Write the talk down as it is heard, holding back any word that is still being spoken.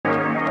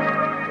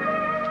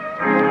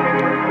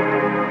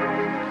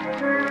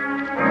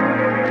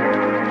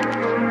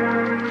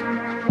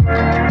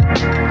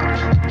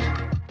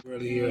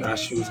of the year,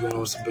 actually was going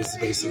over some business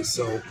basics.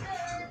 So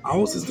I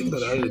was just thinking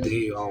the other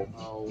day,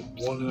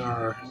 one of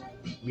our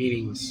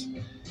meetings,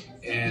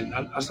 and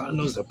I started to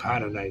notice a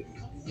pattern. Like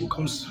when it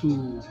comes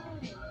to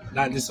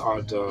not just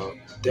the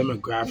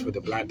demographic,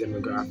 the black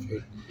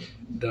demographic,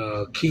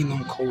 the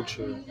kingdom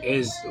culture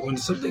is when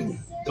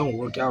something don't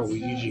work out,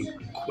 we usually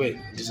quit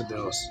and do something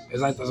else.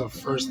 It's like that's the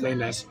first thing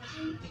that's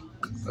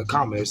a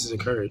common. This is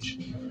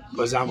encouraged.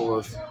 For example,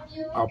 if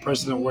our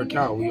person don't work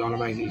out, we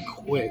automatically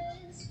quit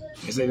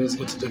and say let's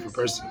go to a different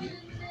person.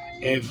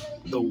 If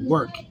the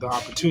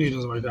opportunity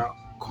doesn't work out,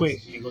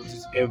 quit and go to,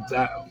 if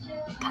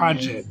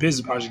that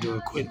business project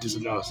doesn't quit, do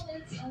something else.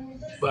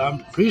 But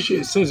I'm pretty sure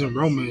it says in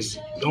Romans,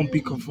 don't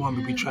be conformed,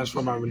 but be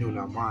transformed by renewing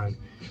our mind.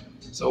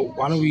 So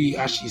why don't we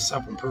actually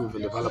self-improve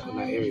and develop in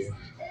that area?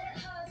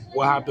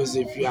 What happens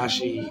if you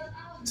actually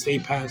stay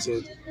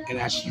passive and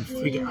actually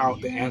figure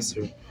out the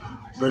answer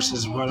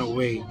versus run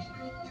away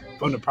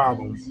from the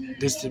problem,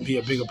 this to be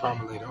a bigger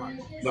problem later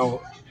on?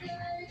 No,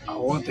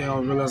 one thing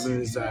I'm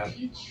realizing is that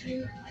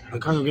the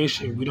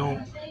congregation, we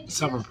don't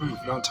self-improve.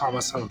 We don't talk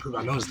about self-improve.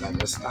 I noticed that.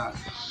 That's not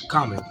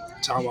common.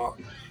 We talk about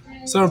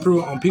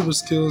self-improvement on people's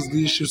skills,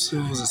 leadership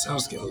skills, and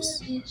self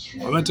skills.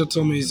 My mentor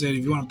told me, he said,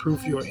 if you want to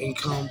improve your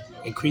income,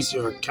 increase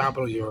your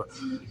capital, your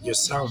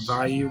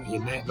self-value,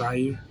 your net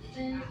value,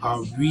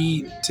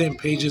 read 10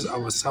 pages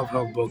of a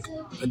self-help book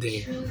a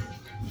day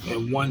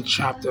and one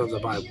chapter of the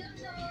Bible.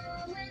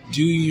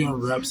 Do your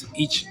reps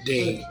each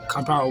day,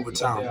 compound over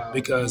time,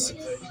 because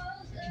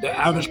the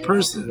average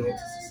person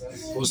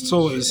was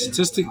told a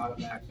statistic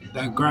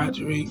that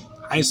graduate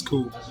high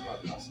school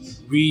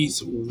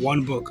reads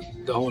one book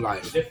the whole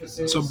life.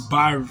 So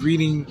by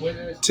reading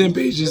 10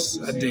 pages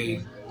a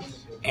day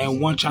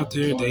and one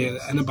chapter a day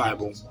in the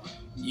Bible,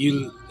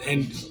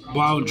 and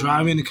while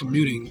driving and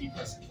commuting,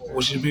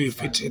 which is maybe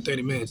 15,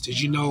 30 minutes, did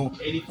you know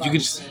you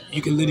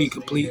can literally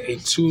complete a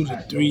 2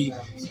 to 3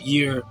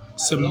 year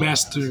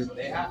semester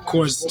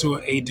course to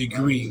a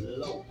degree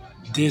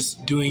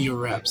just doing your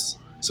reps.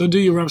 So do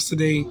your reps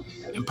today,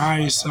 empower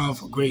yourself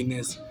for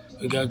greatness.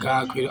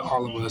 God created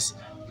all of us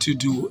to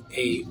do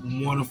a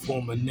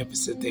wonderful,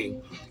 magnificent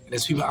thing. And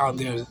there's people out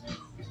there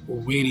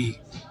ready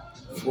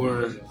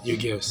for your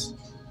gifts.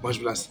 Much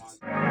blessings.